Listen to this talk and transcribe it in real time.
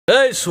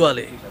এই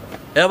ছোৱালী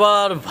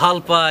এবাৰ ভাল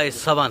পাই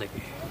চাবা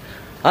নেকি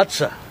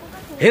আচ্ছা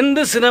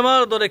হিন্দী সিনেমাৰ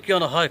দৰে কিয়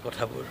নহয়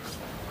কথাবোৰ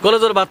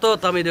কলেজৰ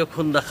বাটত আমি দিও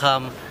খুন্দা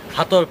খাম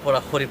হাতৰ পৰা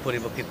খৰি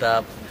পৰিব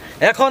কিতাপ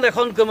এখন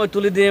এখনকৈ মই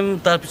তুলি দিম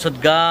তাৰ পিছত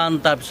গান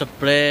তাৰ পিছত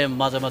প্ৰেম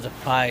মাজে মাজে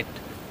ফাইট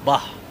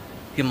বাহ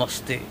কি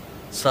মস্তি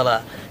সালা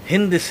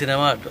হিন্দী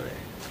সিনেমাৰ দৰে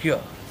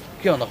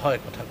কিয় নহয়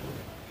কথাবোৰ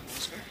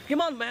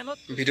কিমান মেহনত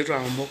ভিডিঅ'টো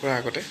আৰম্ভ কৰাৰ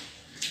আগতে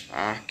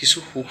কিছু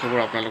সুখবৰ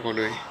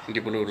আপোনালোকলৈ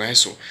দিবলৈ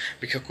ওলাইছোঁ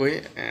বিশেষকৈ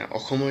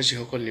অসমৰ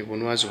যিসকল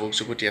নিবনুৱা যুৱক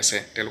যুৱতী আছে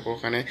তেওঁলোকৰ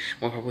কাৰণে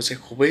মই ভাবোঁ যে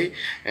খুবেই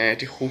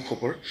এটি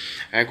সুখবৰ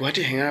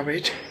গুৱাহাটী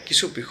হেঙেৰাবাৰীত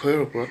কিছু বিষয়ৰ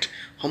ওপৰত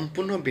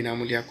সম্পূৰ্ণ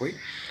বিনামূলীয়াকৈ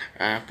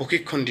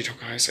প্ৰশিক্ষণ দি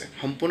থকা হৈছে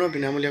সম্পূৰ্ণ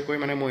বিনামূলীয়াকৈ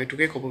মানে মই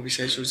এইটোকে ক'ব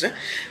বিচাৰিছোঁ যে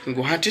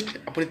গুৱাহাটীত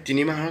আপুনি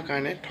 3 মাহৰ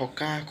কাৰণে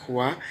থকা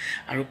খোৱা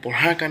আৰু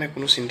পঢ়াৰ কাৰণে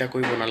কোনো চিন্তা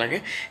কৰিব নালাগে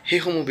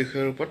সেইসমূহ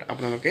বিষয়ৰ ওপৰত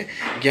আপোনালোকে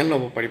জ্ঞান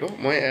ল'ব পাৰিব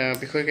মই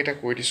বিষয়কেইটা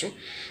কৈ দিছোঁ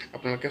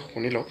আপোনালোকে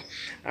শুনি লওক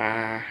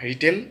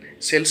ৰিটেইল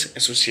সেলস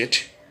এছ'চিয়েট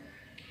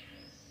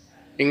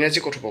ইংৰাজী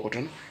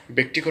কথোপকথন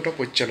ব্যক্তিগত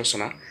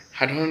পৰ্যালোচনা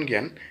সাধাৰণ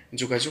জ্ঞান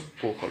যোগাযোগ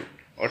কৌশল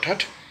অৰ্থাৎ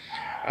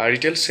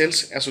retail sales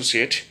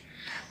associate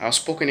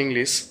spoken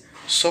English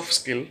soft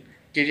skill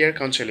career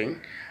counselling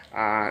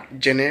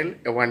general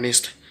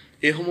awareness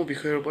এইসমূহ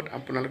বিষয়ৰ ওপৰত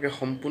আপোনালোকে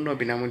সম্পূৰ্ণ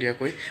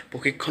বিনামূলীয়াকৈ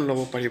প্ৰশিক্ষণ ল'ব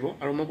পাৰিব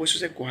আৰু মই কৈছোঁ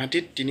যে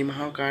গুৱাহাটীত 3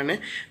 মাহৰ কাৰণে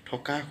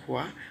থকা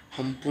খোৱা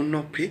সম্পূৰ্ণ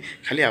ফ্ৰী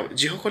খালি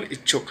যিসকল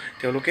ইচ্ছুক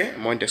তেওঁলোকে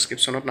মই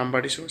ডেছক্ৰিপশ্যনত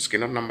নাম্বাৰ দিছোঁ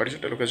স্ক্ৰীনত নাম্বাৰ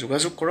দিছোঁ তেওঁলোকে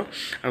যোগাযোগ কৰক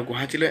আৰু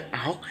গুৱাহাটীলৈ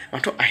আহক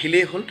মাত্ৰ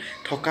আহিলেই হ'ল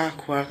থকা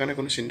খোৱাৰ কাৰণে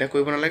কোনো চিন্তা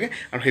কৰিব নালাগে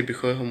আৰু সেই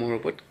বিষয়সমূহৰ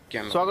ওপৰত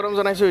জ্ঞান স্বাগতম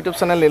জনাইছোঁ ইউটিউব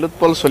চেনেল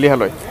নীলোৎপল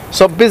চলিহালৈ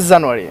 24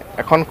 জানুৱাৰী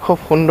এখন খুব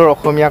সুন্দৰ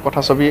অসমীয়া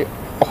কথাছবি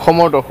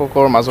অসমৰ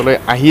দৰ্শকৰ মাজলৈ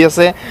আহি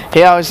আছে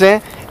সেয়া হৈছে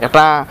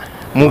এটা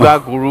মুগা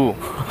গৰু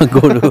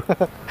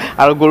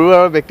আৰু গৰু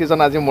আৰু ব্যক্তিজন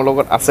আজি মোৰ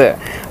লগত আছে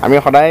আমি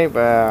সদায়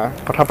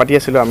কথা পাতি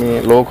আছিলোঁ আমি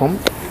লগ হ'ম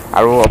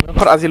আৰু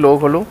অৱশ্যে আজি লগ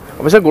হ'লোঁ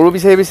অৱশ্যে গৰু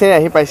বিচাৰি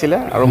আহি পাইছিলে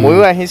আৰু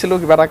ময়ো আহিছিলোঁ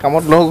কিবা এটা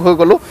কামত লগ হৈ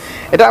গ'লোঁ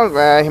এটা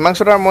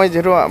হিমাংশু দাৰ মই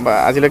যিহেতু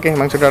আজিলৈকে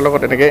হিমাংশু দাৰ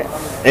লগত এনেকৈ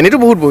এনেইতো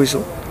বহুত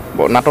বহিছোঁ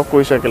নাটক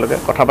কৰিছোঁ একেলগে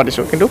কথা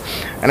পাতিছোঁ কিন্তু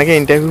এনেকৈ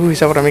ইণ্টাৰভিউ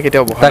হিচাপত আমি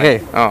কেতিয়াও বহা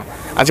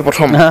আজি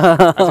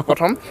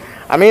প্ৰথম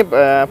আমি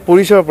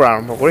পৰিচয়ৰ পৰা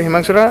আৰম্ভ কৰোঁ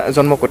হিমাংশু দাৰ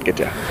জন্ম ক'ত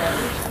কেতিয়া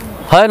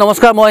হয়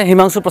নমস্কাৰ মই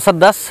হিমাংশু প্ৰসাদ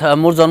দাস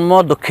মোৰ জন্ম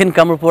দক্ষিণ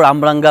কামৰূপৰ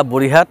আমৰাংগা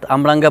বৰিহাট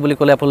আমৰাংগা বুলি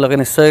ক'লে আপোনালোকে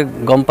নিশ্চয়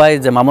গম পায়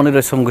যে মামনি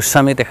ৰয়ছম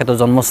গোস্বামী তেখেতৰ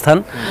জন্মস্থান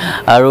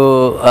আৰু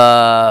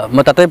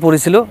মই তাতেই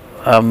পঢ়িছিলোঁ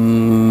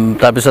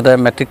তাৰপিছতে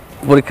মেট্ৰিক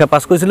পৰীক্ষা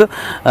পাছ কৰিছিলোঁ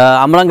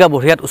আমৰাংগা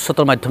বৰিহাট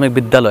উচ্চতৰ মাধ্যমিক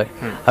বিদ্যালয়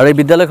আৰু এই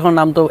বিদ্যালয়খনৰ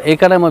নামটো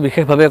এইকাৰণে মই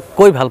বিশেষভাৱে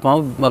কৈ ভাল পাওঁ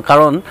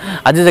কাৰণ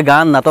আজি যে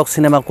গান নাটক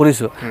চিনেমা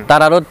কৰিছোঁ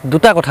তাৰ আঁৰত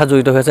দুটা কথা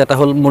জড়িত হৈ আছে এটা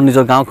হ'ল মোৰ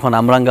নিজৰ গাঁওখন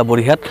আমৰাংগা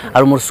বৰিহাট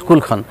আৰু মোৰ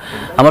স্কুলখন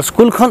আমাৰ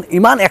স্কুলখন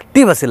ইমান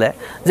এক্টিভ আছিলে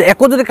যে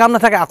একো যদি কাম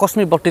নাথাকে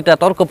আকস্মিক বক্তৃতা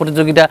তৰ্ক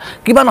প্ৰতিযোগিতা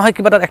কিবা নহয়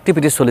কিবা তাত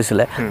এক্টিভিটিছ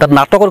চলিছিলে তাত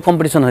নাটকৰ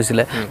কম্পিটিশ্যন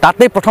হৈছিলে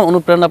তাতেই প্ৰথম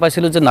অনুপ্ৰেৰণা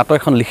পাইছিলোঁ যে নাটক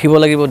এখন লিখিব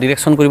লাগিব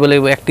ডিৰেকশ্যন কৰিব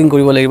লাগিব এক্টিং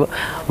কৰিব লাগিব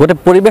গোটেই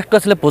পৰিৱেশটো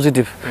আছিলে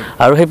পজিটিভ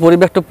আৰু সেই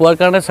পৰিৱেশটো পোৱাৰ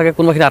কাৰণে চাগে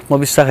কোনোবাখিনি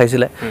আত্মবিশ্বাস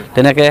আহিছিলে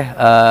তেনেকৈ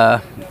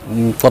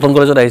কটন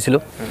কলেজত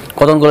আহিছিলোঁ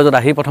কটন কলেজত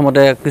আহি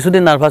প্ৰথমতে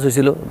কিছুদিন নাৰ্ভাছ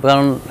হৈছিলোঁ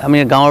কাৰণ আমি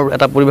গাঁৱৰ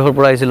এটা পৰিৱেশৰ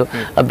পৰা আহিছিলোঁ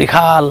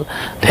বিশাল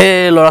ঢেৰ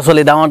ল'ৰা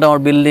ছোৱালী ডাঙৰ ডাঙৰ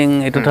বিল্ডিং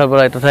এইটো ঠাইৰ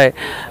পৰা এইটো ঠাই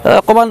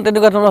অকণমান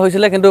তেনেকুৱা ধৰণৰ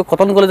হৈছিলে কিন্তু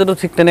কটন কলেজতো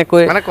ঠিক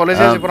তেনেকৈ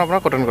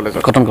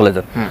কটন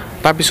কলেজত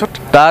তাৰপিছত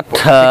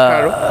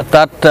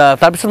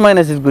তাৰপিছত মই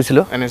NSC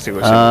গৈছিলোঁ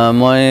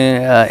মই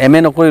MA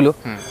নকৰিলোঁ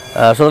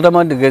আচলতে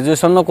মই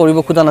গ্ৰেজুৱেশ্যন কৰিব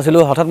খোজা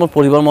নাছিলোঁ হঠাৎ মোৰ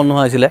পঢ়িবৰ মন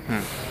নোহোৱা হৈছিলে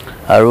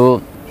আৰু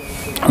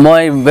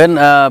মই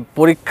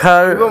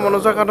পৰীক্ষাৰ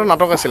মনোযোগ কাৰণে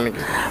নাটক আছিল নেকি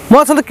মই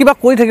আচলতে কিবা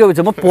কৰি থাকিব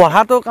বিচাৰোঁ মই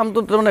পঢ়াটো কামটো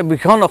তাৰমানে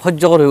ভীষণ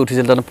অসহ্যকৰ হৈ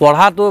উঠিছিল তাৰমানে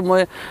পঢ়াটো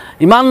মই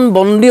ইমান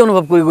বন্দী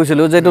অনুভৱ কৰি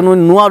গৈছিলোঁ যে এইটো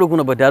নোৱাৰোঁ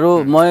কোনোপধ্যে আৰু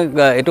মই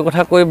এইটো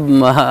কথা কৈ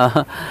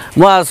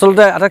মই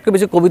আচলতে আটাইতকৈ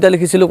বেছি কবিতা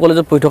লিখিছিলোঁ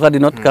কলেজত পঢ়ি থকা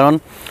দিনত কাৰণ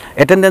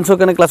এটেণ্ডেঞ্চৰ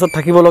কাৰণে ক্লাছত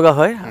থাকিব লগা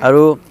হয়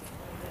আৰু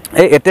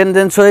এই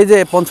এটেণ্ডেঞ্চৰ যে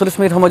 45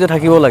 মিনিট সময় যে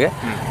থাকিব লাগে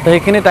তো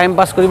সেইখিনি টাইম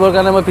পাছ কৰিবৰ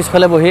কাৰণে মই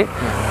পিছফালে বহি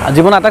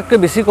জীৱন আটাইতকৈ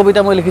বেছি কবিতা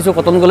মই লিখিছোঁ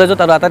কটন কলেজত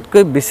আৰু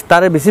আটাইতকৈ বেছি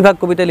তাৰে বেছিভাগ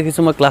কবিতা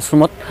লিখিছোঁ মই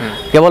ক্লাছৰুমত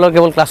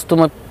কেৱল ক্লাছটো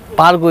মই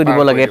পাৰ কৰি দিব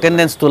লাগে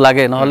এটেণ্ডেঞ্চটো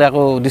লাগে নহ'লে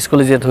আকৌ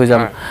ডিছকলিজিয়েট হৈ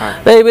যাম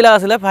তো এইবিলাক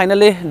আছিলে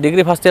ফাইনেলি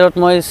ডিগ্ৰী ফাৰ্ষ্ট ইয়েৰত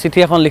মই চিঠি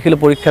এখন লিখিলোঁ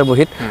পৰীক্ষাৰ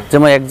বহীত যে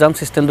মই এক্সাম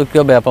চিষ্টেমটো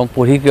কিয় বেয়া পাওঁ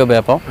পঢ়ি কিয়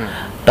বেয়া পাওঁ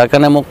তাৰ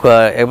কাৰণে মোক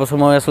এবছৰ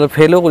মই আচলতে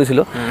ফেইলো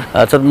কৰিছিলোঁ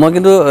তাৰপিছত মই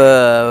কিন্তু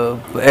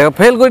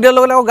ফেইল কৰি দিয়াৰ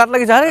লগে লগে আকৌ গাত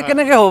লাগিছে আৰে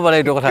কেনেকৈ হ'ব পাৰে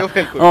এইটো কথা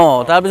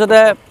তাৰপিছতে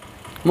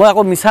মই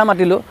আকৌ মিছা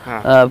মাতিলোঁ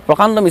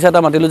প্ৰকাণ্ড মিছা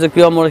এটা মাতিলোঁ যে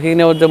কিয় মোৰ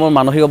সেইখিনি যে মোৰ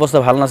মানসিক অৱস্থা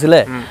ভাল নাছিলে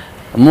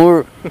মোৰ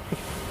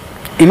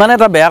ইমান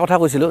এটা বেয়া কথা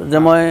কৈছিলোঁ যে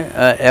মই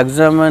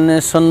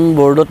এক্সামিনেশ্যন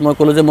বৰ্ডত মই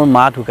ক'লোঁ যে মোৰ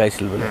মা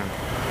ঢুকাইছিল বোলে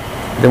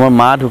যে মোৰ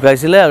মা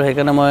ঢুকাইছিলে আৰু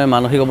সেইকাৰণে মই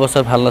মানসিক অৱস্থা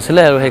ভাল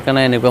নাছিলে আৰু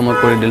সেইকাৰণে এনেকুৱা মই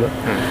কৰি দিলোঁ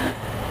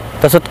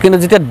তাৰপিছত কিন্তু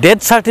যেতিয়া ডেথ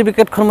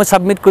চাৰ্টিফিকেটখন মই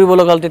ছাবমিট কৰিব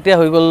লগা হ'ল তেতিয়া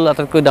হৈ গ'ল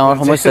আটাইতকৈ ডাঙৰ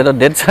সমস্যা এটা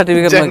ডেথ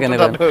চাৰ্টিফিকেট মই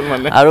কেনেকৈ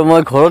আৰু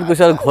মই ঘৰত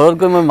গৈছোঁ আৰু ঘৰত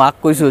গৈ মই মাক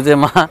কৈছোঁ যে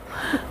মা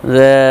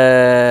যে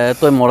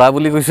তই মৰা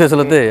বুলি কৈছোঁ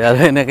আচলতে আৰু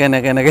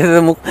এনেকৈ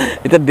যে মোক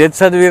এতিয়া ডেথ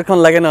চাৰ্টিফিকেটখন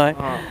লাগে নহয়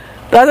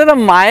তাৰপিছত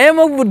মায়ে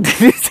মোক বুদ্ধি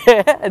দিছে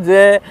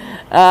যে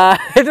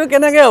এইটো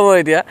কেনেকৈ হ'ব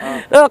এতিয়া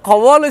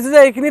খবৰ লৈছে যে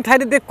এইখিনি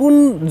ঠাইত এতিয়া কোন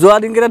যোৱা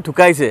দিনকেইটা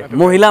ঢুকাইছে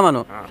মহিলা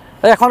মানুহ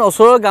এখন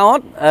ওচৰৰ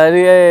গাঁৱত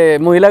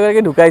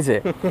মহিলাগৰাকী ঢুকাইছে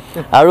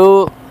আৰু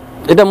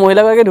এতিয়া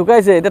মহিলাগৰাকী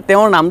ঢুকাইছে এতিয়া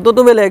তেওঁৰ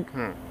নামটোতো বেলেগ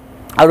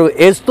আৰু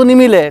এজটো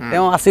নিমিলে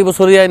তেওঁ 80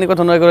 বছৰীয়া এনেকুৱা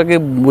ধৰণৰ এগৰাকী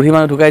বুঢ়ী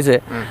মানুহ ঢুকাইছে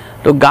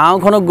তো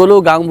গাঁওখনক গ'লোঁ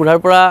গাঁও বুঢ়াৰ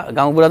পৰা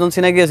গাঁও বুঢ়াজন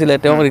চিনাকি আছিলে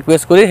তেওঁক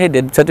ৰিকুৱেষ্ট কৰি সেই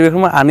ডেথ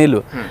চাৰ্টিফিকেটখন মই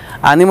আনিলোঁ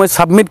আনি মই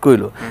ছাবমিট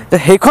কৰিলোঁ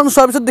সেইখন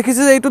চোৱাৰ পিছত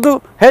দেখিছে যে এইটোতো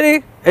হেৰি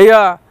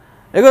এয়া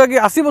এগৰাকী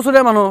 80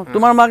 বছৰীয়া মানুহ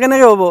তোমাৰ মা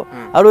কেনেকৈ হ'ব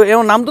আৰু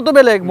এওঁৰ নামটোতো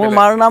বেলেগ মোৰ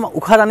মাৰ নাম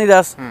উষা ৰাণী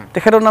দাস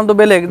তেখেতৰ নামটো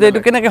বেলেগ যে এইটো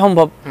কেনেকৈ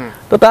সম্ভৱ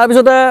তো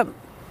তাৰপিছতে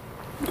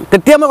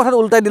তেতিয়া মই কথাটো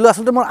উল্টাই দিলোঁ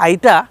আচলতে মোৰ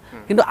আইতা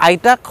কিন্তু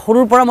আইতাক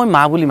সৰুৰ পৰা মই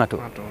মা বুলি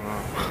মাতোঁ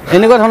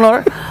এনেকুৱা ধৰণৰ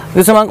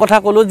কিছুমান কথা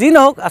ক'লোঁ যি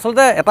নহওক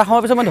আচলতে এটা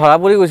সময়ৰ পিছত মই ধৰা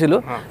পৰি গৈছিলোঁ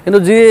কিন্তু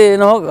যি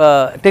নহওক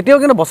তেতিয়াও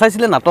কিন্তু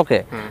বচাইছিলে নাটকে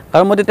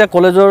কাৰণ মই তেতিয়া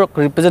কলেজৰ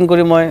ৰিপ্ৰেজেণ্ট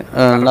কৰি মই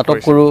নাটক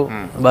কৰোঁ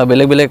বা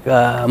বেলেগ বেলেগ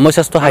মই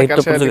শ্ৰেষ্ঠ সাহিত্য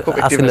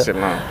আছিলে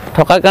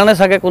থকাৰ কাৰণে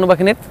চাগে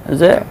কোনোবাখিনিত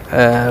যে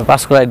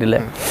পাছ কৰাই দিলে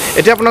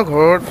এতিয়া আপোনাৰ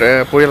ঘৰত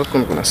পৰিয়ালত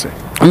কোন কোন আছে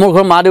মোৰ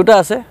ঘৰত মা দেউতা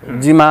আছে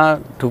যি মা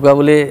ঢুকুৱা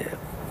বুলি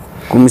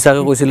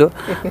মিছাকৈ কৈছিলোঁ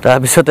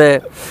তাৰপিছতে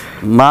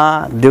মা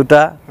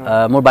দেউতা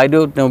মোৰ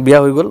বাইদেউ তেওঁ বিয়া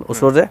হৈ গ'ল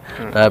ওচৰতে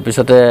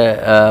তাৰপিছতে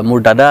মোৰ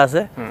দাদা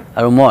আছে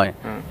আৰু মই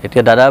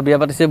এতিয়া দাদা বিয়া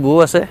পাতিছে বৌ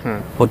আছে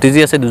ভতিজী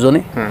আছে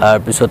দুজনী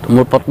তাৰপিছত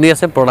মোৰ পত্নী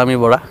আছে প্ৰণামী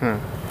বৰা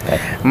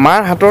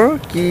মাৰ হাতৰ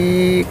কি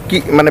কি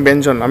মানে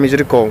ব্যঞ্জন আমি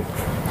যদি কওঁ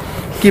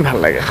কি ভাল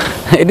লাগে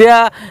এতিয়া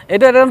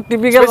এইটো এটা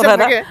টিপিকেল কথা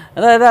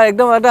এটা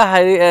একদম এটা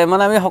হেৰি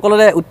মানে আমি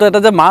সকলোৰে উত্তৰ এটা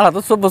যে মাৰ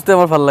হাতত চব বস্তুৱে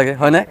আমাৰ ভাল লাগে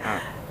হয়নে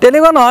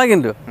তেনেকুৱা নহয়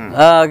কিন্তু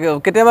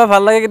কেতিয়াবা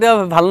ভাল লাগে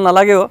কেতিয়াবা ভাল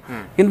নালাগেও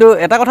কিন্তু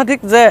এটা কথা ঠিক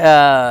যে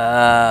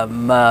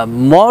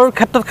মোৰ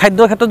ক্ষেত্ৰত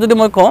খাদ্যৰ ক্ষেত্ৰত যদি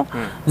মই কওঁ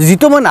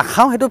যিটো মই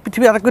নাখাওঁ সেইটো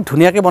পৃথিৱীৰ আটাইতকৈ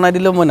ধুনীয়াকৈ বনাই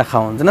দিলেও মই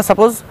নাখাওঁ যেনে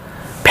ছাপ'জ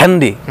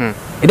ভেন্দি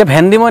এতিয়া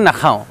ভেন্দি মই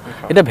নাখাওঁ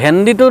এতিয়া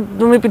ভেন্দিটো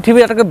তুমি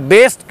পৃথিৱীৰ আটাইতকৈ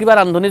বেষ্ট কিবা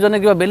ৰান্ধনীজনে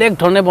কিবা বেলেগ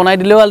ধৰণে বনাই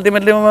দিলেও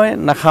আল্টিমেটলি মই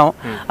নাখাওঁ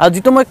আৰু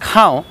যিটো মই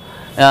খাওঁ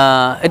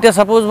এতিয়া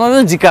ছাপ'জ মই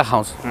জিকা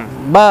খাওঁ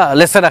বা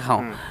লেচেৰা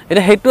খাওঁ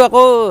এতিয়া সেইটো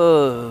আকৌ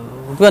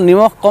কিবা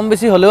নিমখ কম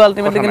বেছি হ'লেও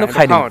আল্টিমেটলি কিন্তু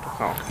খাই দিওঁ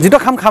যিটো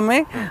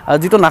খামেই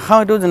যিটো নাখাওঁ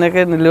সেইটো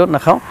যেনেকৈ নিলেও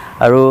নাখাওঁ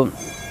আৰু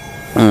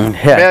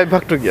বেয়া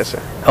অভ্যাসটো কি আছে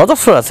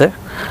অজস্ৰ আছে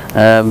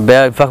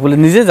বেয়া অভ্যাস বুলি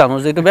নিজে জানো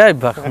যে এইটো বেয়া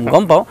অভ্যাস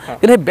গম পাওঁ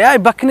কিন্তু সেই বেয়া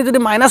অভ্যাসখিনি যদি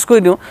মাইনাছ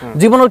কৰি দিওঁ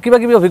জীৱনৰ কিবা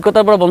কিবি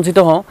অভিজ্ঞতাৰ পৰা বঞ্চিত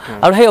হওঁ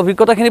আৰু সেই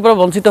অভিজ্ঞতাখিনিৰ পৰা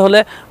বঞ্চিত হ'লে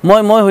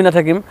মই হৈ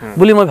নাথাকিম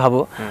বুলি মই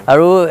ভাবোঁ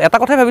আৰু এটা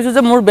কথাই ভাবিছোঁ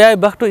যে মোৰ বেয়া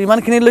অভ্যাসটো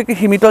ইমানখিনিলৈকে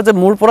সীমিত যে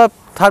মোৰ পৰা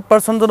থাৰ্ড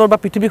পাৰ্চনজনৰ বা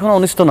পৃথিৱীখনৰ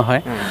অনিষ্ট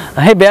নহয়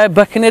সেই বেয়া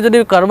অভ্যাসখিনিয়ে যদি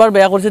কাৰোবাৰ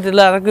বেয়া কৰিছে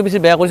তেতিয়াহ'লে আটাইতকৈ বেছি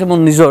বেয়া কৰিছে মোৰ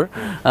নিজৰ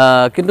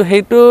কিন্তু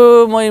সেইটো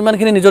মই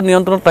ইমানখিনি নিজৰ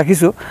নিয়ন্ত্ৰণত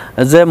ৰাখিছোঁ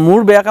যে মোৰ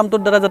বেয়া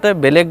কামটোৰ দ্বাৰা যাতে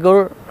বেলেগৰ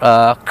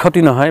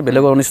ক্ষতি নহয়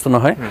বেলেগৰ অনিষ্ট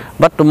নহয়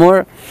বাট মোৰ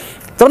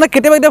তাৰমানে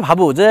কেতিয়াবা এতিয়া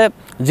ভাবোঁ যে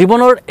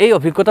জীৱনৰ এই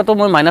অভিজ্ঞতাটো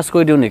মই মাইনাছ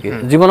কৰি দিওঁ নেকি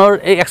জীৱনৰ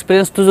এই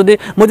এক্সপিৰিয়েঞ্চটো যদি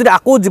মই যদি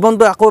আকৌ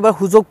জীৱনটো আকৌ এবাৰ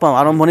সুযোগ পাওঁ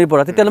আৰম্ভণিৰ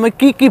পৰা তেতিয়াহ'লে মই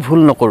কি ভুল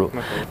নকৰোঁ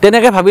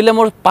তেনেকৈ ভাবিলে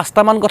মোৰ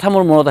 5টামান কথা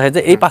মোৰ মনত আহে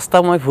যে এই 5টা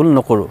মই ভুল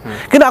নকৰোঁ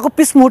কিন্তু আকৌ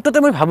পিছ মুহূৰ্ততে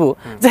মই ভাবোঁ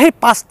যে সেই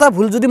 5টা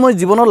ভুল যদি মই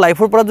জীৱনৰ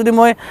লাইফৰ পৰা যদি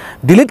মই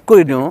ডিলিট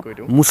কৰি দিওঁ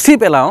মুচি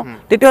পেলাওঁ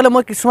তেতিয়াহ'লে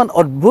মই কিছুমান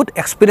অদ্ভুত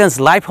এক্সপিৰিয়েঞ্চ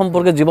লাইফ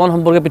সম্পৰ্কে জীৱন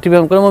সম্পৰ্কে পৃথিৱী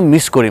সম্পৰ্কে মই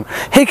মিছ কৰিম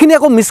সেইখিনি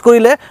আকৌ মিছ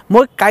কৰিলে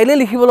মই কাইলৈ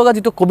লিখিব লগা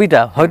যিটো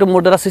কবিতা হয়তো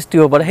মোৰ দ্বাৰা সৃষ্টি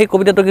হ'ব পাৰে সেই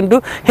কবিতাটো কিন্তু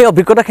সেই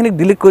অভিজ্ঞতাখিনিক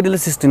ডিলিট কৰি দিলে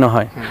সৃষ্টি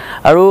নহয়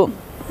আৰু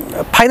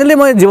ফাইনেলি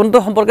মই জীৱনটো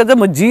সম্পৰ্কে যে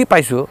মই যি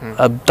পাইছোঁ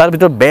তাৰ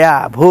ভিতৰত বেয়া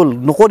ভুল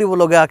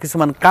নকৰিবলগীয়া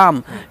কিছুমান কাম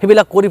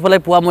সেইবিলাক কৰি পেলাই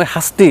পোৱা মই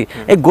শাস্তি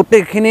এই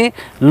গোটেইখিনি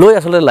লৈ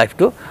আচলতে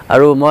লাইফটো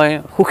আৰু মই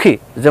সুখী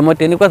যে মই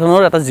তেনেকুৱা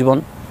ধৰণৰ এটা জীৱন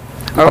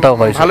কটাব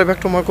পাৰিছোঁ ভাল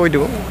অভ্যাসটো মই কৈ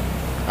দিওঁ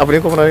আপুনি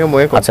ক'ব নালাগে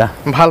ময়ে কওঁ আচ্ছা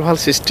ভাল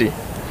সৃষ্টি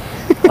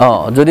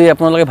যদি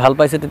আপোনালোকে ভাল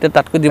পাইছে তেতিয়া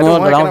তাতকৈ জীৱনৰ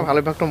ভাল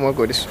অভ্যাসটো মই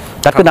কৈ দিছোঁ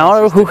তাতকৈ ডাঙৰ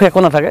আৰু সুখ একো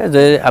নাথাকে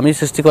যে আমি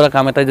সৃষ্টি কৰা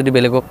কাম এটাই যদি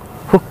বেলেগক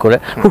সুখ কৰে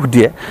সুখ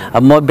দিয়ে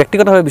মই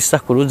ব্যক্তিগতভাৱে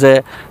বিশ্বাস কৰোঁ যে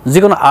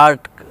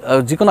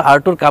যিকোনো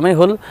আৰ্টৰ কামেই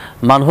হ'ল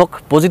মানুহক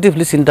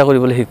পজিটিভলি চিন্তা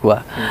কৰিবলৈ শিকোৱা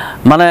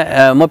মানে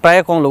মই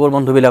প্ৰায়ে কওঁ লগৰ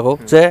বন্ধুবিলাকক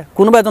যে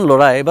কোনোবা এজন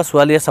ল'ৰাই বা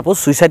ছোৱালীয়ে ছাপ'জ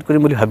ছুইচাইড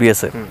কৰিম বুলি ভাবি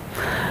আছে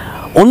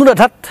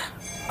অনুৰাধাত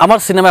আমাৰ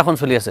চিনেমা এখন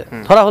চলি আছে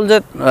ধৰা হ'ল যে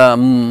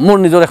মোৰ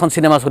নিজৰ এখন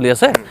চিনেমা চলি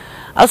আছে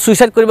আৰু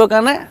ছুইচাইড কৰিবৰ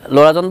কাৰণে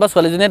ল'ৰাজন বা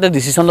ছোৱালীজনীয়ে এটা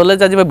ডিচিশ্যন ল'লে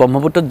যে আজি মই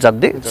ব্ৰহ্মপুত্ৰত জাপ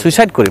দি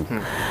ছুইচাইড কৰিম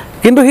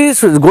কিন্তু সি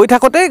গৈ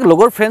থাকোঁতেই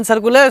লগৰ ফ্ৰেণ্ড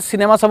চাৰ্কুলে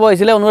চিনেমা চাব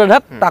আহিছিলে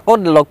অনুৰাধাত তাকো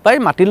লগ পাই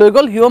মাতি লৈ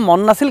গ'ল সিও মন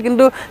নাছিল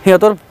কিন্তু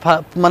সিহঁতৰ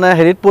মানে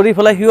হেৰিত পৰি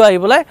পেলাই সিও আহি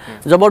পেলাই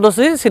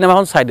জবৰদস্তি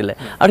চিনেমাখন চাই দিলে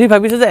আৰু সি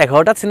ভাবিছে যে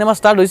 11টাত চিনেমা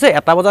ষ্টাৰ্ট হৈছে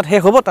 1টা বজাত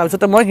শেষ হ'ব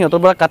তাৰপিছতে মই সিহঁতৰ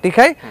পৰা কাটি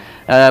খাই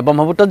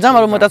ব্ৰহ্মপুত্ৰত যাম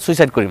আৰু মই তাত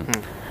ছুইচাইড কৰিম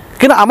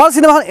কিন্তু আমাৰ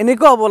চিনেমাখন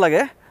এনেকুৱা হ'ব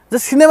লাগে যে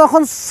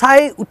চিনেমাখন চাই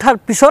উঠাৰ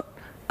পিছত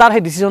তাৰ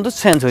সেই ডিচিশ্যনটো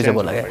চেঞ্জ হৈ যাব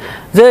লাগে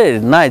যে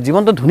নাই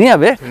জীৱনটো ধুনীয়া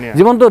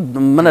জীৱনটো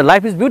মানে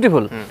লাইফ ইজ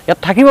বিউটিফুল ইয়াত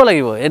থাকিব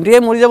লাগিব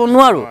এতিয়াই মৰি যাব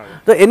নোৱাৰোঁ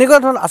তো এনেকুৱা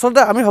ধৰণৰ আচলতে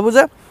আমি ভাবোঁ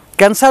যে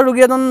কেঞ্চাৰ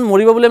ৰোগী এজন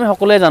মৰিব বুলি আমি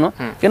সকলোৱে জানো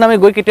কিন্তু আমি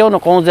গৈ কেতিয়াও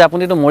নকওঁ যে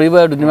আপুনিতো মৰিব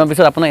আৰু দুদিনমান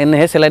পিছত আপোনাৰ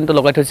এনেহে চেলাইনটো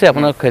লগাই থৈছে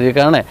আপোনাৰ হেৰিৰ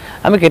কাৰণে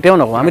আমি কেতিয়াও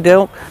নকওঁ আমি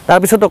তেওঁক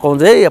তাৰপিছতো কওঁ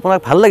যে এই আপোনাক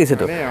ভাল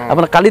লাগিছেতো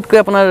আপোনাৰ কালিতকৈ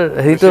আপোনাৰ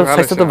হেৰিটো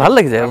স্বাস্থ্যটো ভাল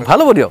লাগিছে ভাল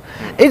হ'ব দিয়ক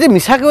এই যে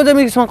মিছাকৈও যে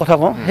আমি কিছুমান কথা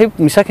কওঁ সেই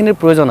মিছাখিনিৰ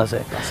প্ৰয়োজন আছে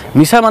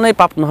মিছা মানে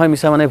পাপ নহয়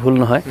মিছা মানে ভুল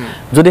নহয়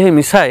যদি সেই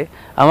মিছাই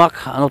আমাক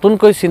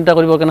নতুনকৈ চিন্তা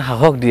কৰিবৰ কাৰণে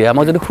সাহস দিয়ে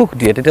আমাক যদি সুখ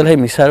দিয়ে তেতিয়াহ'লে সেই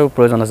মিছাৰো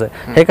প্ৰয়োজন আছে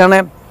সেইকাৰণে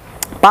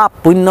পাপ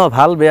পুণ্য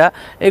ভাল বেয়া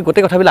এই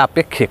গোটেই কথাবিলাক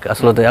আপেক্ষিক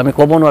আচলতে আমি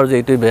ক'ব নোৱাৰোঁ যে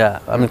এইটোৱে বেয়া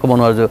আমি ক'ব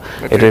নোৱাৰোঁ যে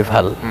এইটোৱে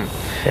ভাল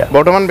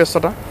বৰ্তমান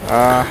ব্যস্ততা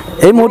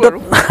এই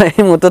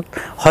মুহূৰ্তত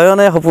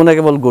হয়নে সপোনে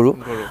কেৱল গৰু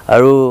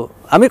আৰু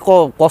আমি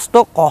কষ্ট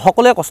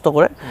সকলোৱে কষ্ট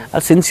কৰে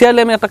আৰু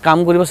চিনচিয়াৰলি আমি এটা কাম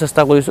কৰিব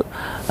চেষ্টা কৰিছোঁ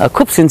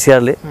খুব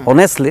চিনচিয়াৰলি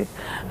অনেষ্টলি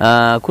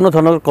কোনো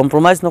ধৰণৰ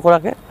কম্প্ৰমাইজ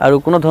নকৰাকৈ আৰু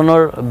কোনো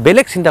ধৰণৰ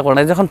বেলেগ চিন্তা কৰা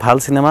নাই যে এখন ভাল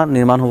চিনেমা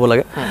নিৰ্মাণ হ'ব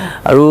লাগে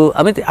আৰু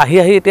আমি আহি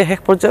এতিয়া শেষ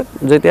পৰ্যায়ত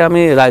যেতিয়া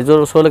আমি ৰাইজৰ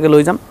ওচৰলৈকে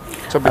লৈ যাম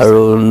আৰু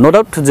ন'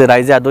 ডাউট যে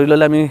ৰাইজে আদৰি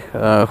ল'লে আমি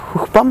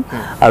সুখ পাম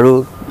আৰু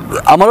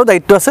আমাৰো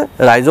দায়িত্ব আছে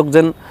ৰাইজক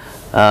যেন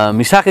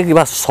মিছাকৈ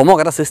কিবা চমক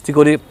এটা সৃষ্টি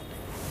কৰি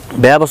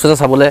বেয়া বস্তু এটা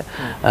চাবলৈ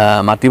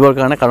মাতিবৰ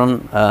কাৰণে কাৰণ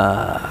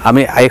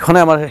আমি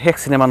এইখনেই আমাৰ শেষ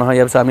চিনেমা নহয়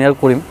ইয়াৰ পিছত আমি আৰু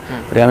কৰিম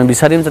গতিকে আমি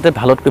বিচাৰিম যাতে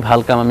ভালতকৈ ভাল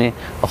কাম আমি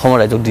অসমৰ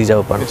ৰাইজক দি যাব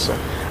পাৰোঁ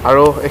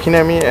আৰু এইখিনি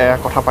আমি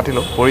কথা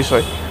পাতিলোঁ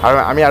পৰিচয় আৰু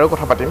আমি আৰু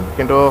কথা পাতিম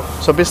কিন্তু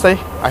 24 তাৰিখ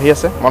আহি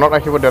আছে মনত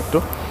ৰাখিব ডেটটো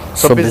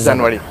 24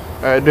 জানুৱাৰী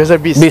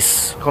 2020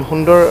 এখন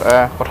সুন্দৰ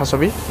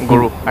কথাছবি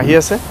গৰু আহি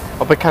আছে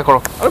অপেক্ষা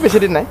কৰক আৰু বেছি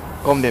দিন নাই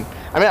কম দিন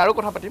আমি আৰু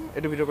কথা পাতিম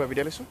এইটো ভিডিঅ'ৰ পৰা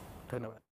বিদায় লৈছোঁ ধন্যবাদ